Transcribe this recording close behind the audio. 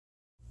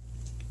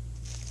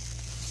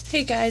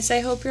Hey guys,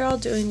 I hope you're all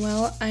doing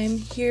well. I'm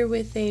here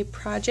with a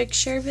project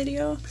share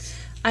video.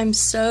 I'm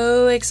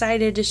so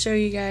excited to show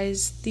you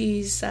guys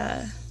these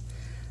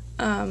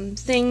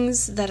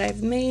things that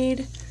I've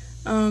made.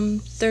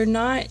 They're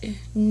not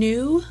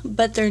new,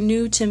 but they're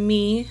new to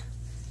me.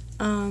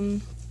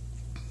 I've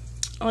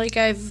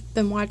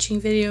been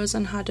watching videos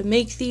on how to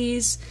make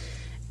these,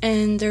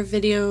 and they're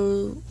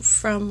video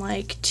from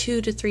like 2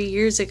 to 3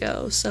 years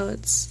ago, so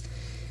it's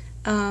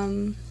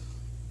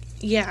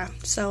yeah,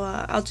 so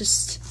I'll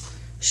just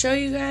show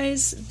you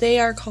guys. They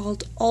are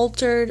called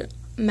altered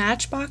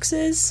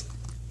matchboxes,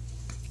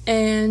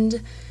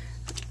 and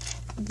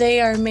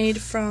they are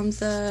made from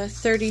the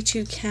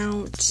 32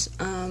 count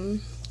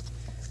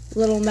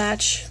little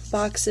match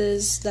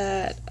boxes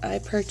that I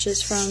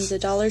purchased from the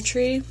Dollar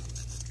Tree,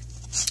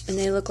 and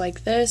they look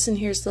like this. And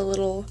here's the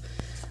little,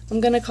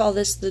 I'm gonna call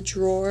this the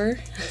drawer.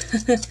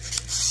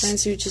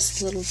 Reminds you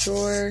just a little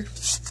drawer.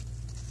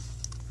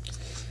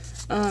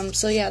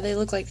 So yeah, they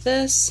look like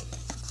this,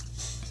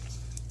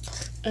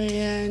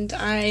 and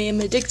I am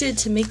addicted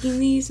to making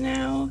these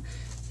now.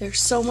 They're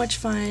so much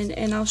fun,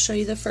 and I'll show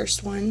you the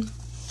first one.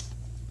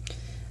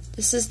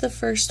 This is the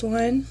first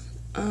one.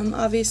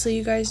 Obviously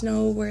you guys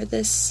know where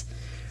this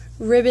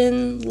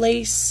ribbon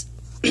lace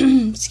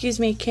excuse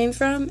me, came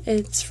from.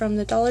 It's from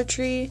the Dollar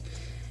Tree,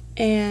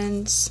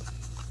 and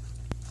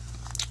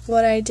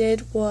what I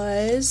did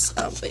was,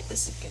 oh wait a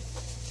second.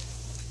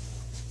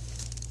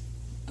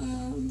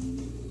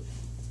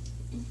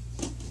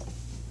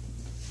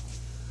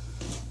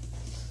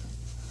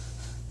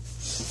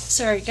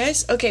 Sorry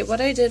guys. Okay,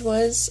 what I did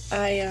was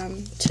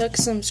I took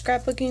some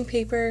scrapbooking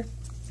paper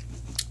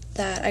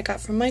that I got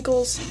from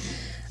Michaels.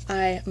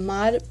 I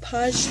Mod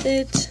Podged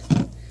it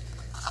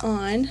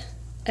on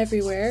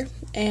everywhere,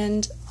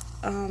 and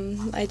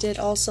I did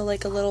also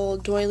like a little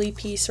doily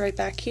piece right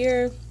back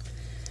here.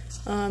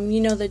 You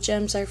know, the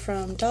gems are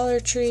from Dollar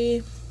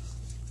Tree,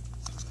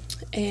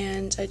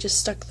 and I just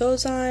stuck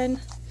those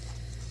on.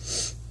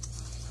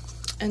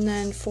 And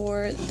then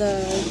for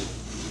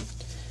the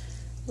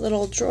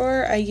little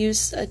drawer, I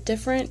used a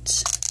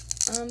different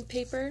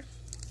paper,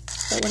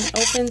 but when it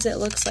opens it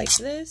looks like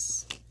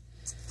this.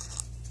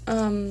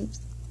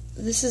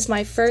 This is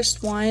my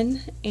first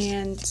one,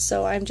 and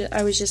so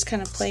I was just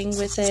kind of playing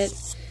with it,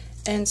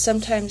 and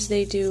sometimes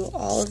they do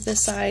all of the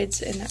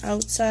sides and the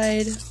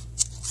outside,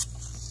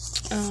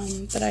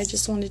 but I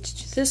just wanted to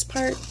do this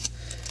part,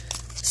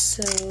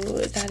 so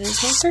that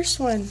is my first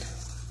one.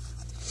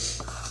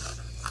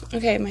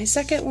 Okay, my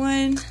second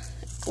one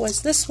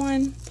was this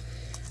one.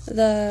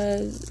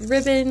 The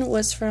ribbon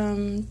was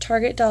from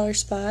Target Dollar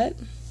Spot.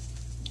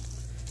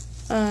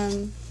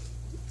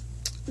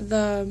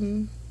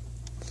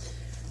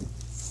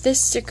 This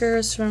sticker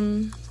is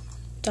from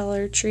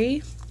Dollar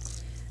Tree.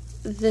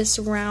 This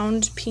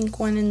round pink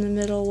one in the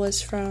middle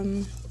was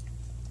from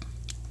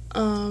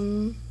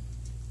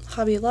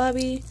Hobby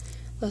Lobby.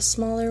 The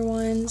smaller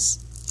ones,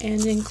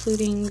 and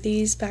including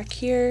these back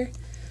here,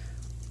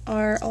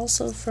 are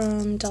also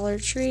from Dollar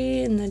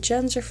Tree, and the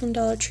gems are from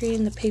Dollar Tree,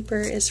 and the paper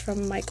is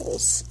from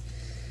Michaels.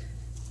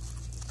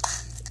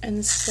 And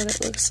this is what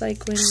it looks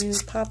like when you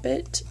pop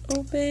it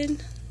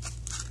open.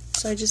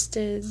 So I just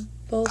did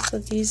both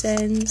of these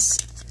ends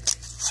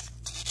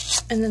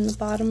and then the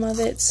bottom of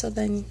it, so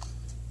then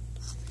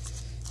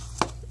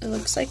it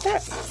looks like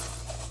that.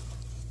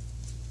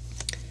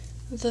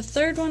 The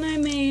third one I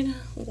made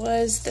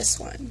was this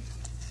one.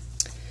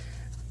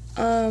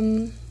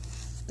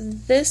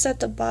 This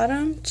at the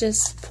bottom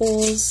just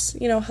pulls,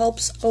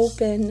 helps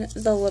open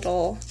the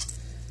little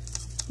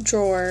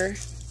drawer,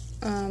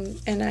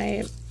 and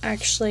I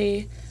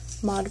actually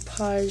Mod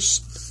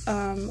Podged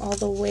all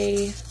the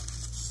way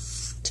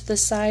to the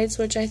sides,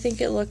 which I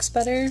think it looks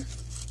better,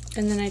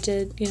 and then I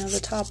did, the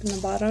top and the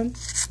bottom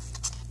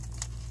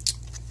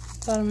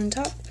and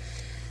top.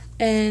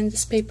 And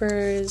this paper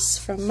is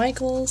from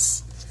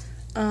Michaels.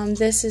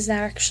 This is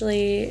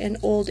actually an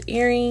old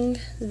earring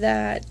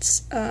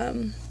that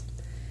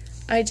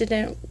I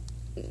didn't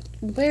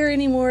wear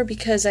anymore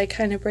because I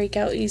kind of break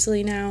out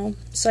easily now,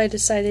 so I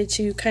decided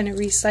to kind of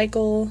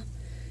recycle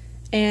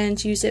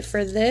and use it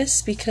for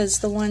this, because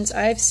the ones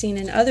I've seen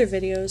in other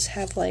videos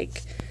have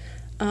like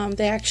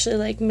they actually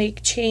like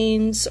make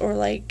chains, or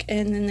like,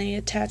 and then they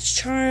attach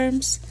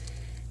charms,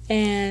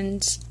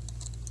 and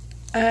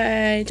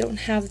I don't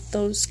have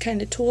those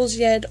kind of tools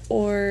yet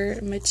or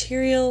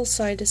material,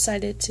 so I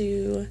decided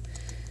to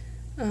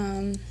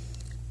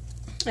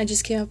I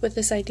just came up with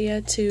this idea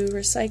to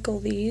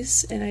recycle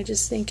these, and I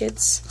just think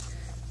it's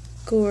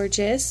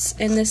gorgeous.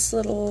 And this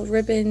little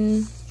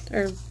ribbon,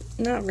 or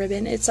not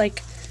ribbon, it's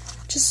like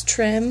just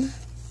trim,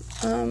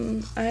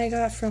 I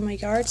got from a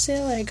yard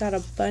sale. I got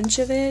a bunch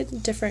of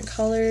it, different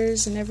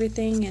colors and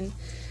everything, and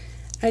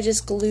I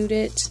just glued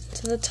it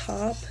to the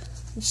top.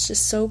 It's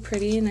just so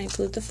pretty, and I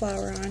glued the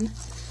flower on.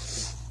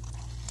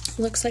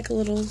 Looks like a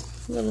little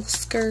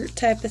skirt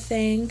type of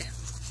thing.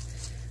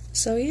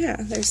 So yeah,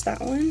 there's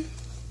that one.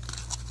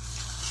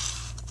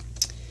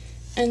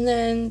 And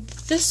then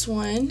this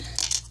one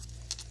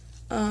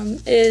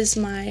is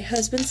my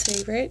husband's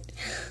favorite.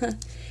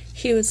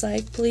 he was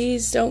like,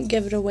 please don't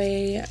give it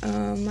away.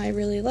 I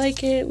really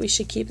like it. We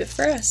should keep it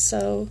for us.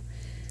 So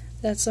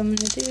that's what I'm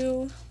going to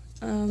do.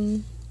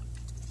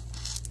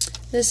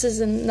 This is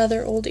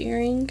another old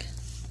earring.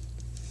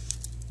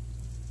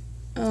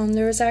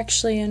 There was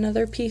actually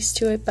another piece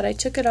to it, but I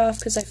took it off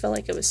because I felt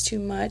like it was too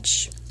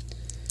much.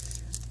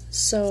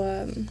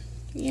 So,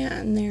 yeah,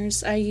 and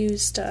I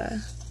used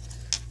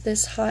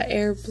this hot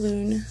air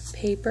balloon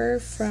paper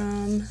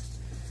from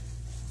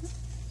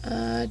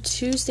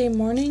Tuesday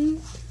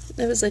Morning.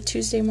 It was a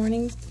Tuesday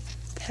Morning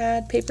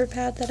paper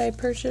pad that I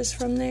purchased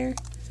from there.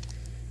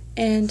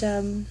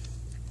 And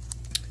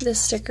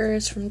this sticker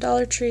is from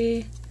Dollar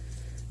Tree.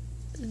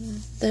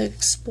 The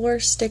Explore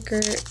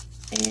sticker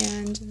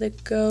and the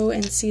Go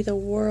and See the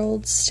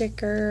World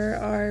sticker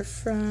are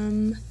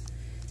from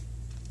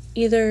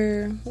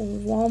either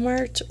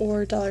Walmart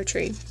or Dollar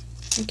Tree.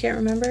 I can't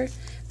remember.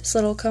 This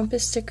little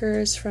compass sticker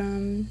is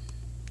from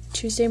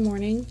Tuesday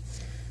Morning.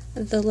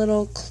 The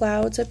little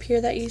clouds up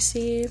here that you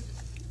see,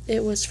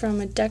 it was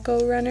from a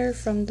Deco Runner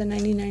from the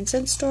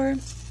 99-cent store.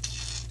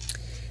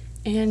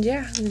 And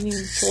yeah, then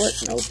you pull it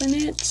and open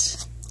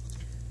it.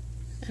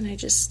 And I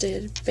just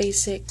did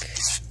basic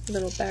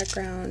little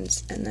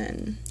backgrounds, and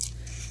then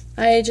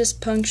I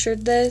just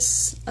punctured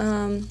this.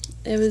 I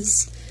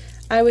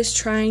was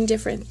trying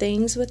different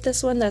things with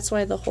this one. That's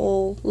why the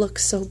hole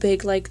looks so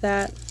big like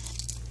that.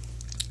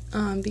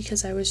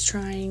 Because I was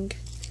trying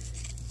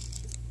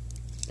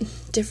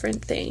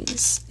different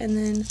things. And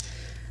then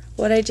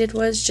what I did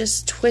was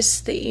just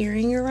twist the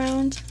earring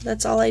around.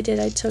 That's all I did.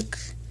 I took,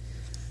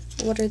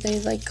 what are they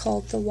like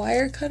called? The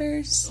wire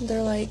cutters?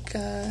 They're like,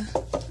 I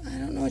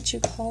don't know what you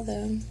call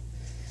them.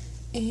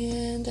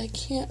 And I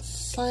can't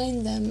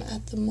find them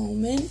at the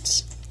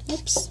moment.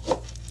 Oops.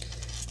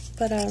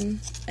 But,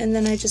 and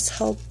then I just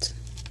helped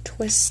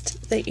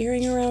twist the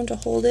earring around to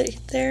hold it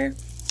there.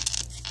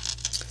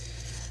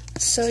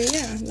 So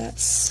yeah,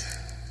 that's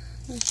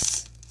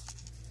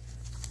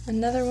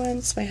another one.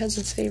 It's my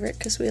husband's favorite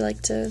because we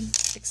like to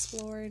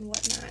explore and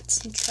whatnot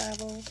and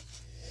travel.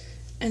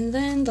 And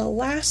then the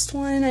last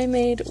one I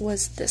made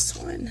was this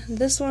one.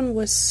 This one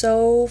was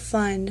so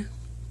fun.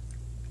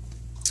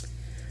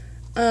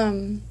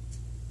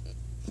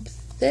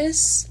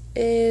 This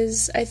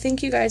is, I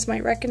think you guys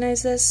might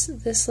recognize this.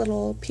 This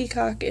little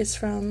peacock is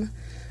from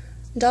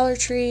Dollar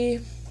Tree.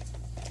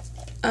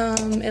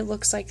 It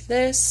looks like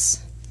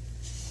this.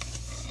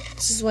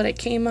 This is what it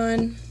came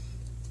on.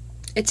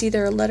 It's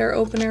either a letter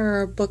opener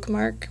or a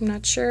bookmark, I'm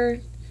not sure.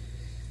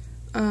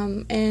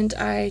 And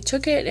I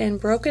took it and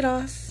broke it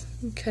off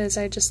because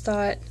I just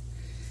thought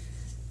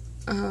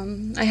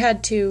I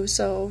had to,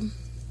 so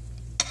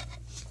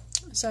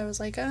I was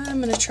like, I'm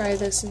gonna try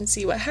this and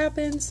see what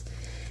happens.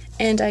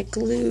 And I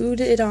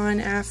glued it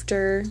on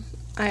after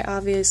I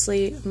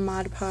obviously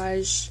Mod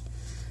Podged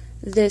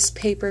this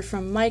paper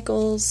from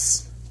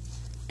Michaels,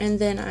 and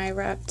then I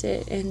wrapped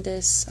it in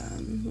this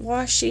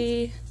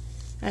washi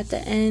at the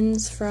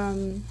ends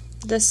from,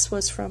 this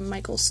was from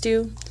Michaels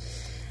too.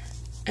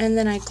 And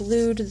then I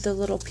glued the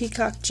little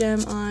peacock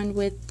gem on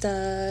with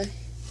the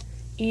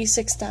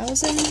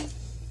E6000.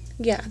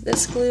 Yeah,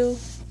 this glue,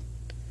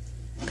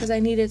 because I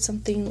needed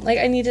something, like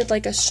I needed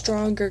like a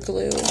stronger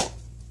glue.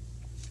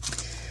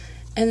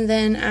 And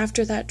then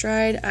after that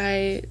dried,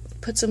 I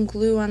put some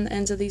glue on the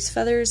ends of these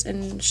feathers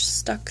and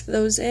stuck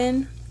those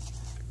in.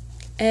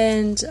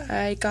 And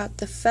I got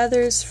the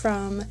feathers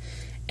from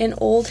an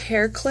old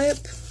hair clip.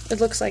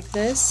 It looks like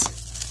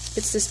this.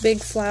 It's this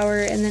big flower,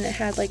 and then it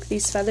had like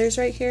these feathers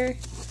right here.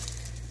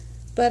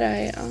 But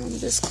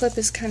this clip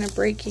is kind of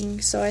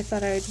breaking, so I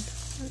thought I'd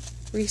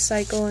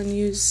recycle and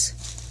use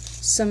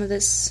some of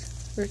this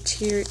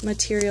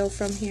material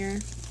from here.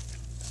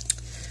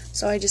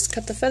 So I just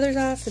cut the feathers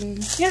off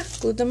and yeah,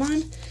 glued them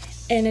on,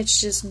 and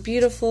it's just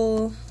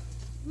beautiful,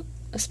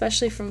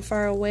 especially from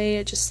far away.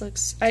 It just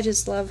looks, I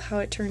just love how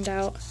it turned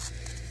out.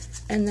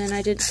 And then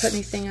I didn't put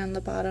anything on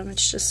the bottom,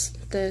 it's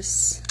just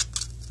this.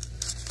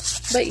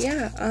 But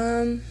yeah,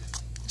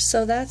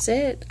 so that's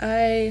it.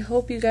 I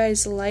hope you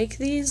guys like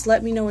these.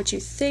 Let me know what you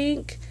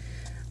think.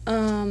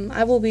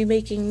 I will be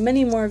making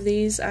many more of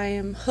these. I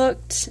am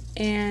hooked,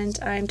 and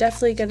I'm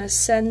definitely going to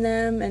send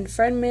them in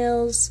friend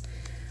mails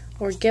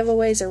or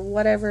giveaways or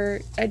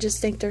whatever. I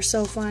just think they're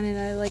so fun, and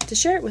I like to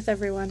share it with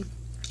everyone.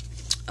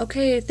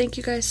 Okay, thank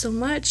you guys so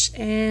much,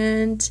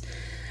 and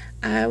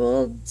I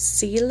will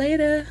see you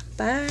later.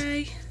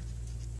 Bye.